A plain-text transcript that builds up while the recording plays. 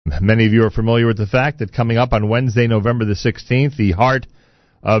Many of you are familiar with the fact that coming up on Wednesday, November the 16th, the Heart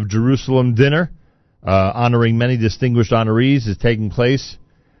of Jerusalem dinner, honoring many distinguished honorees, is taking place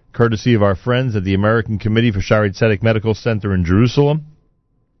courtesy of our friends at the American Committee for Shaarei Tzedek Medical Center in Jerusalem.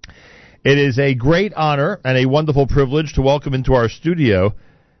 It is a great honor and a wonderful privilege to welcome into our studio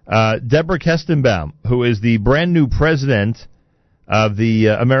Deborah Kestenbaum, who is the brand new president of the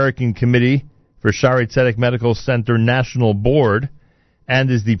American Committee for Shaarei Tzedek Medical Center National Board,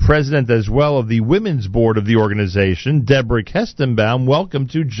 and is the president as well of the Women's Board of the organization. Deborah Kestenbaum, welcome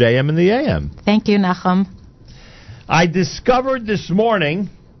to JM in the AM. Thank you, Nachum. I discovered this morning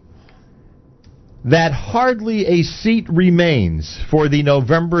that hardly a seat remains for the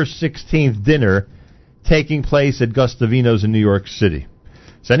November 16th dinner taking place at Gustavino's in New York City.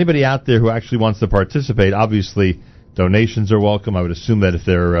 So anybody out there who actually wants to participate, obviously donations are welcome. I would assume that if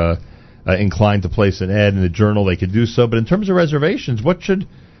they're inclined to place an ad in the Journal, they could do so. But in terms of reservations, what should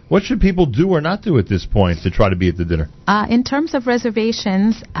people do or not do at this point to try to be at the dinner? In terms of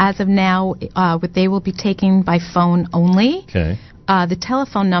reservations, as of now, they will be taken by phone only. Okay. The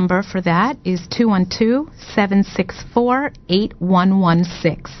telephone number for that is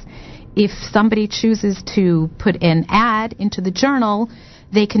 212-764-8116. If somebody chooses to put an ad into the Journal,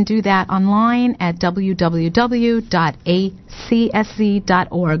 they can do that online at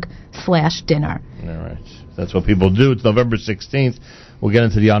www.acsc.org/dinner. All right. That's what people do. It's November 16th. We'll get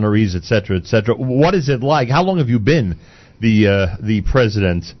into the honorees, et cetera, et cetera. What is it like? How long have you been the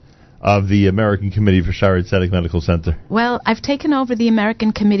president of the American Committee for Shaarei Tzedek Medical Center? Well, I've taken over the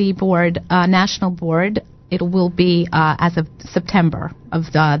American Committee Board, National Board. It will be as of September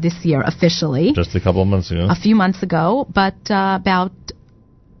of this year officially. Just a couple of months ago. A few months ago, but about,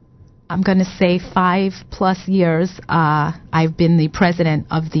 I'm going to say 5+ years, I've been the president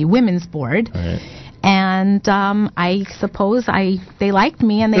of the Women's Board. All right. And I suppose they liked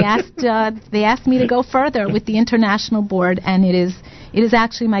me, and they asked me to go further with the International Board, and it is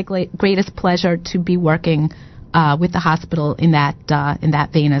actually my greatest pleasure to be working with the hospital in that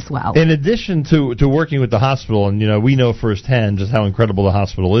vein as well. In addition to working with the hospital, and we know firsthand just how incredible the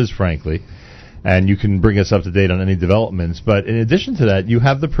hospital is, frankly, and you can bring us up to date on any developments. But in addition to that, you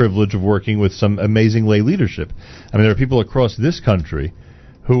have the privilege of working with some amazing lay leadership. I mean, there are people across this country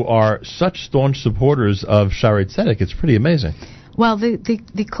who are such staunch supporters of Shaarei Tzedek. It's pretty amazing. Well,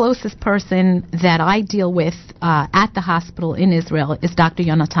 the closest person that I deal with at the hospital in Israel is Dr.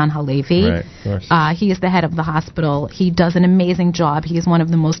 Yonatan Halevi. Right, of course. He is the head of the hospital. He does an amazing job. He is one of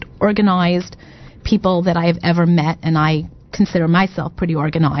the most organized people that I have ever met, and I consider myself pretty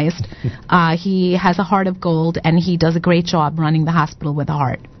organized. He has a heart of gold, and he does a great job running the hospital with a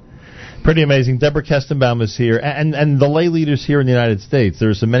heart. Pretty amazing. Deborah Kestenbaum is here, and the lay leaders here in the United States. There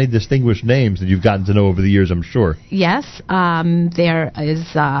are so many distinguished names that you've gotten to know over the years, I'm sure. Yes. There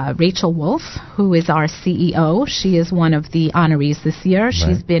is Rachel Wolf, who is our CEO. She is one of the honorees this year. Right.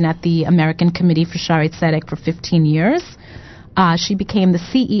 She's been at the American Committee for Shaarei Tzedek for 15 years. She became the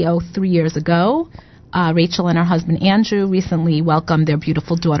CEO 3 years ago. Rachel and her husband Andrew recently welcomed their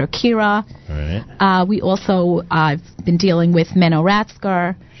beautiful daughter Kira. Right. We also have been dealing with Menno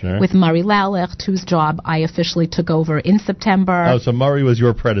Ratzker, sure, with Murray Lalicht, whose job I officially took over in September. Oh, so Murray was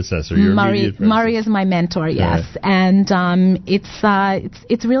your predecessor. Murray is my mentor, yes. Right. And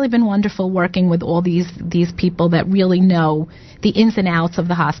it's really been wonderful working with all these people that really know the ins and outs of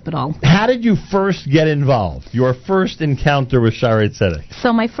the hospital. How did you first get involved? Your first encounter with Shaarei Tzedek?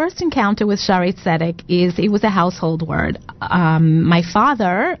 So my first encounter with Shaarei Tzedek it was a household word. My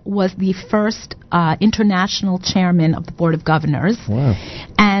father was the first international chairman of the Board of Governors. Wow.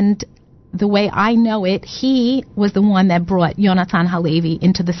 And the way I know it, he was the one that brought Yonatan Halevi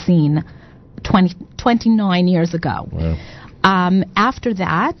into the scene 29 years ago. Wow. After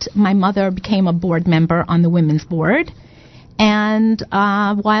that, my mother became a board member on the Women's Board. And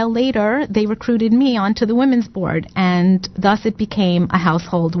while later, they recruited me onto the Women's Board, and thus it became a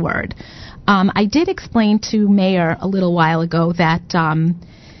household word. I did explain to Mayor a little while ago that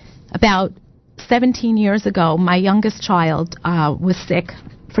about 17 years ago, my youngest child was sick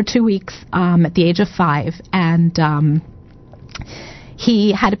for 2 weeks at the age of 5, and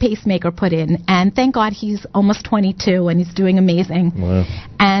he had a pacemaker put in. And thank God he's almost 22 and he's doing amazing. Wow.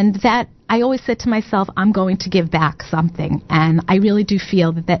 And that I always said to myself, I'm going to give back something. And I really do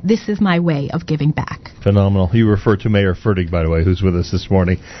feel that this is my way of giving back. Phenomenal. You refer to Mayor Fertig, by the way, who's with us this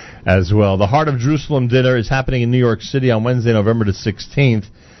morning as well. The Heart of Jerusalem dinner is happening in New York City on Wednesday, November the 16th.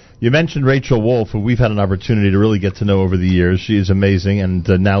 You mentioned Rachel Wolf, who we've had an opportunity to really get to know over the years. She is amazing and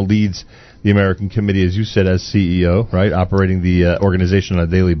now leads the American Committee, as you said, as CEO, right, operating the organization on a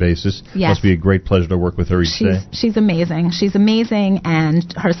daily basis. Yes. Must be a great pleasure to work with her each day. She's amazing. She's amazing,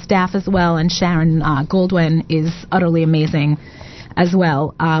 and her staff as well, and Sharon Goldwyn is utterly amazing as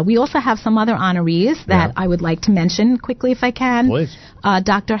well. We also have some other honorees that I would like to mention quickly if I can. Please.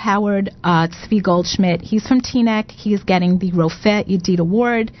 Dr. Howard Tzvi Goldschmidt. He's from Teaneck. He is getting the Rofeh Yedid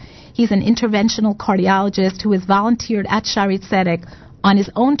Award. He's an interventional cardiologist who has volunteered at Shaare Zedek on his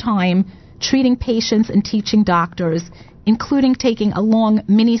own time, treating patients and teaching doctors, including taking a long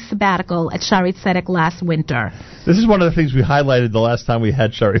mini sabbatical at Shaare Zedek last winter. This is one of the things we highlighted the last time we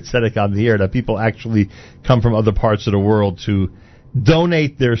had Shaare Zedek on the air, that people actually come from other parts of the world to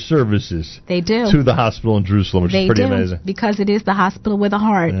donate their services They do. to the hospital in Jerusalem, which is pretty amazing. Because it is the hospital with a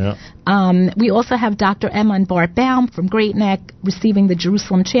heart. Yeah. We also have Dr. Emma and Bart Baum from Great Neck receiving the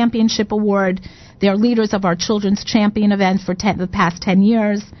Jerusalem Championship Award. They are leaders of our Children's Champion event for the past 10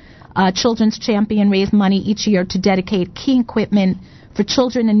 years. Children's Champion raise money each year to dedicate key equipment for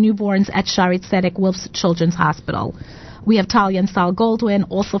children and newborns at Shaare Zedek Wilfs Children's Hospital. We have Talia and Sal Goldwyn,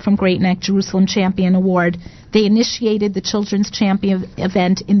 also from Great Neck, Jerusalem Champion Award. They initiated the Children's Champion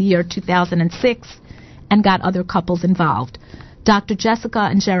event in the year 2006 and got other couples involved. Dr. Jessica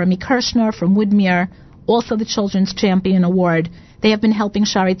and Jeremy Kirshner from Woodmere, also the Children's Champion Award. They have been helping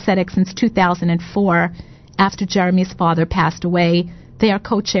Shaare Zedek since 2004 after Jeremy's father passed away. They are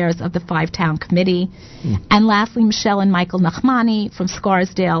co-chairs of the Five-Town Committee. And lastly, Michelle and Michael Nachmani from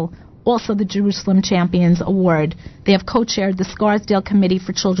Scarsdale, also the Jerusalem Champions Award. They have co-chaired the Scarsdale Committee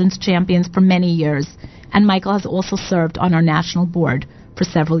for Children's Champions for many years, and Michael has also served on our national board for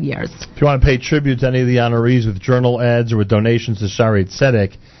several years. If you want to pay tribute to any of the honorees with journal ads or with donations to Shaare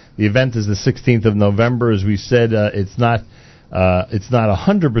Zedek, the event is the 16th of November. As we said, it's not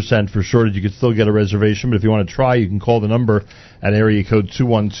 100% for sure that you could still get a reservation, but if you want to try, you can call the number at area code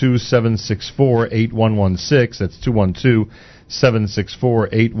 212-764-8116. That's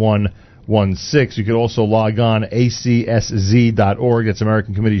 212-764-8116. You could also log on ACSZ.org. That's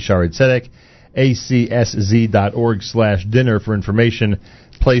American Committee Shaare Zedek. ACSZ.org/dinner for information,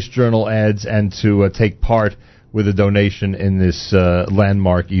 place journal ads, and to take part with a donation in this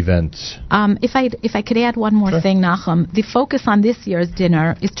landmark event. If I could add one more thing, Nachum, the focus on this year's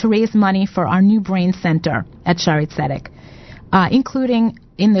dinner is to raise money for our new brain center at Shaare Zedek. Including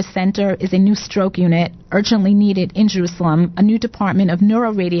in the center is a new stroke unit, urgently needed in Jerusalem, a new department of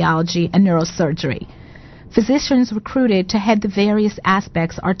neuroradiology and neurosurgery. Physicians recruited to head the various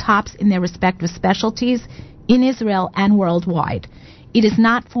aspects are tops in their respective specialties in Israel and worldwide. It is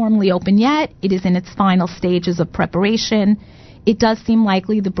not formally open yet. It is in its final stages of preparation. It does seem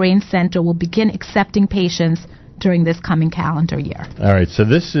likely the Brain Center will begin accepting patients during this coming calendar year. All right, so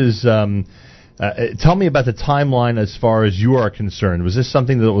this is... tell me about the timeline as far as you are concerned. Was this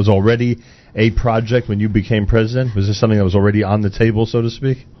something that was already a project when you became president? Was this something that was already on the table, so to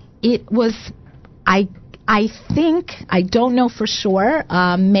speak? It was... I think, I don't know for sure,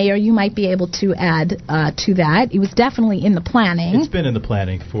 Mayor, you might be able to add to that. It was definitely in the planning. It's been in the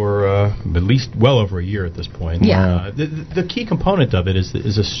planning for at least well over a year at this point. Yeah. The key component of it is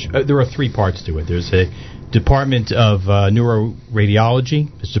there are three parts to it. There's a Department of Neuroradiology,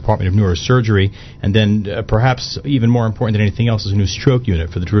 there's a Department of Neurosurgery, and then perhaps even more important than anything else is a new stroke unit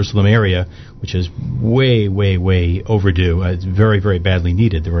for the Jerusalem area, which is way, way, way overdue. It's very, very badly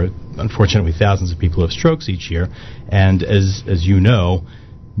needed. There are, unfortunately, thousands of people who have strokes each year, and as you know,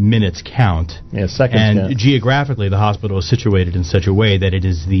 minutes count. Yeah, seconds and count. Geographically, the hospital is situated in such a way that it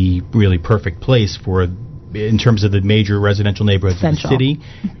is the really perfect place for, in terms of the major residential neighborhoods Central. of the city,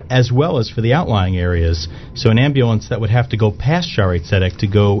 as well as for the outlying areas. So an ambulance that would have to go past Shaare Zedek to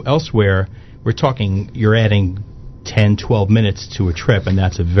go elsewhere, we're talking, you're adding 10, 12 minutes to a trip, and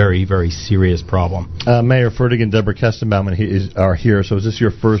that's a very, very serious problem. Mayor Fertig and Deborah Kestenbaum are here, so is this your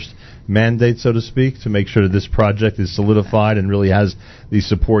first mandate, so to speak, to make sure that this project is solidified and really has the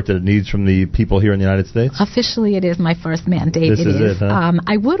support that it needs from the people here in the United States? Officially, it is my first mandate. This is it, huh?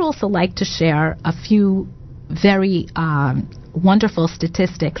 I would also like to share a few very wonderful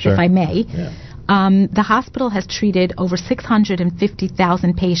statistics, Sure. if I may. Yeah. The hospital has treated over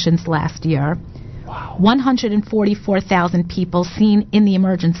 650,000 patients last year. Wow. 144,000 people seen in the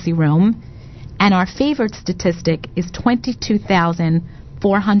emergency room. And our favorite statistic is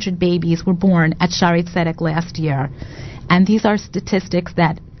 22,400 babies were born at Shaare Zedek last year. And these are statistics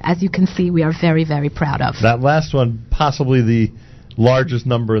that, as you can see, we are very, very proud of. That last one, possibly the largest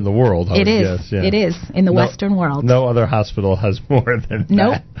number in the world. I would guess, yeah. It is in the Western world. No other hospital has more than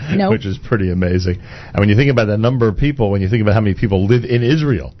that, which is pretty amazing. And when you think about that number of people, when you think about how many people live in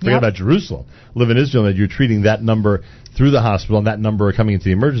Israel, forget about Jerusalem, live in Israel, and you're treating that number through the hospital, and that number are coming into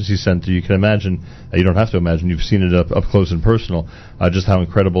the emergency center, you can imagine, you don't have to imagine, you've seen it up close and personal, just how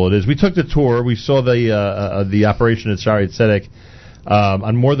incredible it is. We took the tour. We saw the operation at Shaare Zedek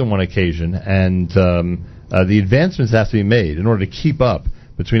on more than one occasion, and the advancements have to be made in order to keep up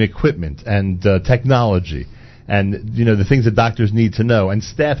between equipment and technology and the things that doctors need to know and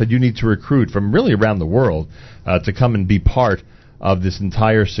staff that you need to recruit from really around the world to come and be part of this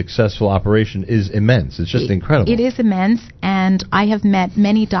entire successful operation is immense. It's just incredible. It is immense, and I have met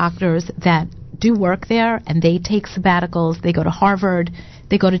many doctors that do work there, and they take sabbaticals. They go to Harvard,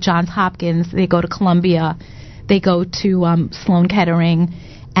 they go to Johns Hopkins, they go to Columbia, they go to Sloan Kettering,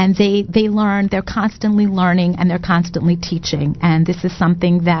 and they learn. They're constantly learning, and they're constantly teaching. And this is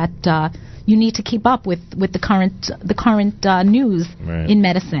something that you need to keep up with the current news in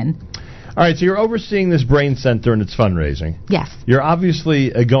medicine. All right, so you're overseeing this brain center and its fundraising. Yes. You're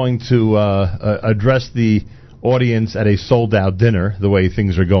obviously going to address the audience at a sold-out dinner, the way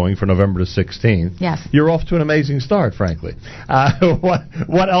things are going for November the 16th. Yes. You're off to an amazing start, frankly.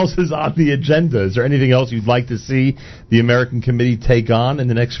 What else is on the agenda? Is there anything else you'd like to see the American Committee take on in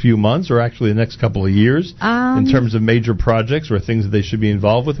the next few months, or actually the next couple of years, in terms of major projects or things that they should be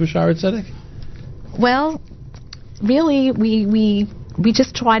involved with Shaare Zedek? Well, really, we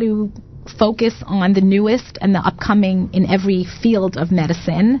just try to focus on the newest and the upcoming in every field of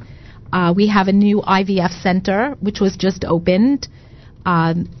medicine. We have a new IVF center, which was just opened.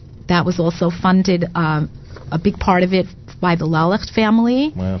 That was also funded, a big part of it, by the Lalicht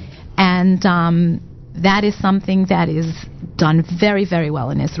family. Wow. And that is something that is done very, very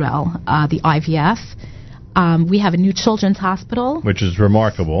well in Israel, the IVF. We have a new children's hospital, which is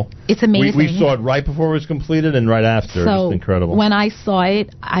remarkable. It's amazing. We saw it right before it was completed and right after. So it's incredible. When I saw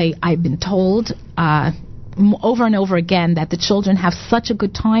it, I've been told over and over again that the children have such a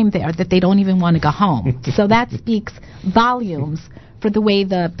good time there that they don't even want to go home. So that speaks volumes for the way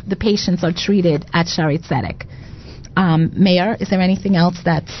the patients are treated at Shaare Zedek. Mayor, is there anything else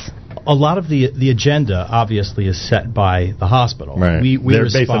that's... A lot of the agenda, obviously, is set by the hospital. Right. They're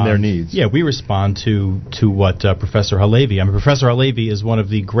based on their needs. Yeah, we respond to what Professor Halevi... I mean, Professor Halevi is one of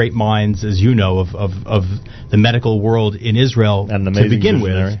the great minds, as you know, of the medical world in Israel and to begin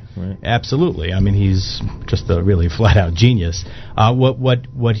with. Right. Absolutely. I mean, he's just a really flat-out genius.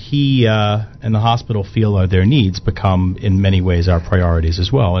 What he and the hospital feel are their needs become, in many ways, our priorities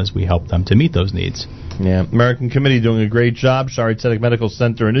as well, as we help them to meet those needs. Yeah, American Committee doing a great job. Shaare Zedek Medical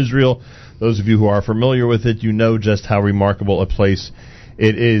Center in Israel. Those of you who are familiar with it, you know just how remarkable a place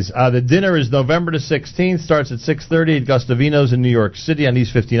it is. The dinner is November the 16th. Starts at 6:30 at Gustavino's in New York City on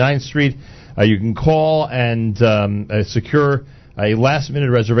East 59th Street. You can call and secure a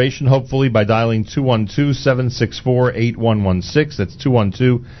last-minute reservation, hopefully, by dialing 212-764-8116. That's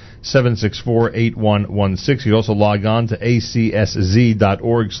 212-764-8116. You can also log on to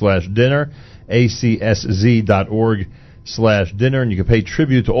acsz.org/dinner. ACSZ.org/dinner, and you can pay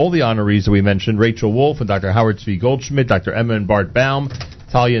tribute to all the honorees that we mentioned: Rachel Wolf and Dr. Howard Zvi Goldschmidt, Dr. Emma and Bart Baum,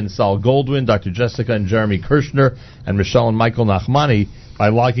 Talia and Sal Goldwyn, Dr. Jessica and Jeremy Kirshner, and Michelle and Michael Nachmani by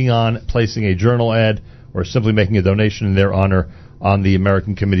logging on, placing a journal ad, or simply making a donation in their honor on the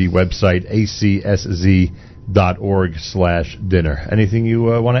American Committee website, acsz.org/dinner. Anything you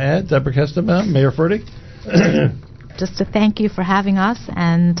want to add, Deborah Kestenbaum, Mayor Fertig? Just to thank you for having us,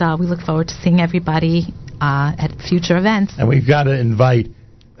 and we look forward to seeing everybody at future events. And we've got to invite,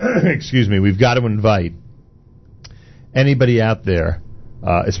 we've got to invite anybody out there,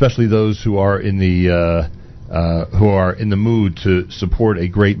 especially those who are in the mood to support a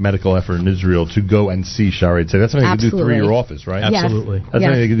great medical effort in Israel, to go and see Shaare Zedek. That's something you can do through your office, right? Absolutely. Yes. That's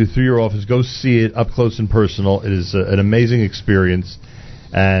something you can do through your office. Go see it up close and personal. It is an amazing experience.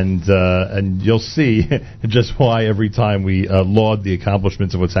 And you'll see just why every time we laud the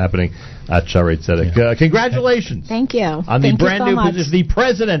accomplishments of what's happening at Shaare Zedek. Yeah. Congratulations! Thank you. On the brand new position, the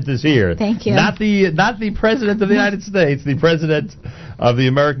president is here. Thank you. Not the president of the United States, the president of the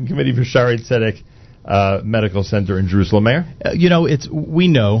American Committee for Shaare Zedek Medical Center in Jerusalem. Mayor? We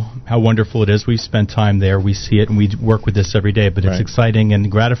know how wonderful it is. We've spent time there. We see it, and we work with this every day. But it's exciting and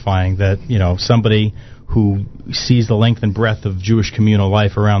gratifying that somebody who sees the length and breadth of Jewish communal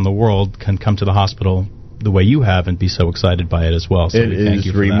life around the world can come to the hospital the way you have and be so excited by it as well. So it we thank is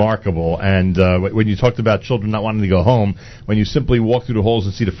you for remarkable. that. And when you talked about children not wanting to go home, when you simply walk through the halls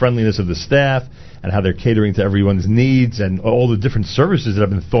and see the friendliness of the staff and how they're catering to everyone's needs and all the different services that have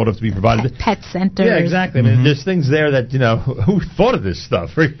been thought of to be provided. Pet centers. Yeah, exactly. I mean, there's things there that, who thought of this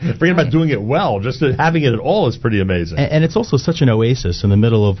stuff? Forget about doing it well. Just having it at all is pretty amazing. And it's also such an oasis in the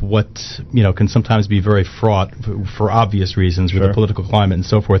middle of what, can sometimes be very fraught for obvious reasons with the political climate and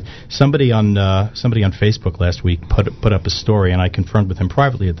so forth. Somebody on Facebook last week put up a story, and I confirmed with him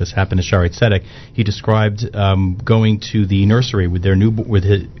privately that this happened to Shaare Zedek. He described going to the nursery with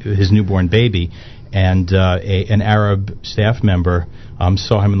his newborn baby, and an Arab staff member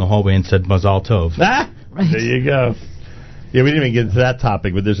saw him in the hallway and said, Mazal Tov. Right. There you go. Yeah, we didn't even get into that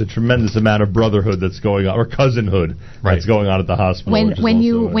topic, but there's a tremendous amount of brotherhood that's going on, or cousinhood that's going on at the hospital.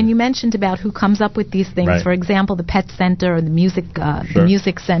 When you mentioned about who comes up with these things, for example, the pet center or the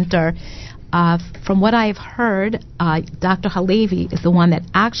music center, from what I've heard, Dr. Halevi is the one that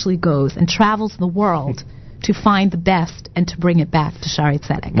actually goes and travels the world to find the best and to bring it back to Shaare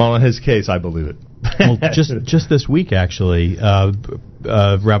Zedek. Well, in his case, I believe it. Well, just this week, actually,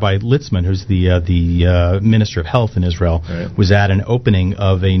 Rabbi Litzman, who's the Minister of Health in Israel, was at an opening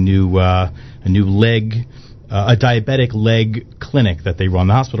of a new leg, a diabetic leg clinic that they run.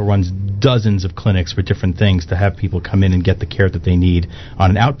 The hospital runs dozens of clinics for different things to have people come in and get the care that they need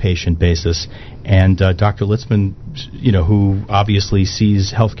on an outpatient basis. And Dr. Litzman, who obviously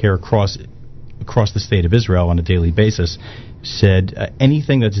sees healthcare across the state of Israel on a daily basis, said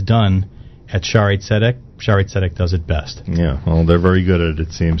anything that's done at Shaare Zedek does it best. Yeah, well, they're very good at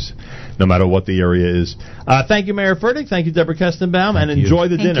it seems, no matter what the area is. Thank you, Mayor Furtick. Thank you, Deborah Kestenbaum. And enjoy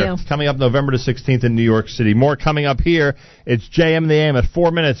the dinner. It's coming up November the 16th in New York City. More coming up here. It's JM in the AM at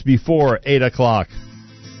 4 minutes before 8 o'clock.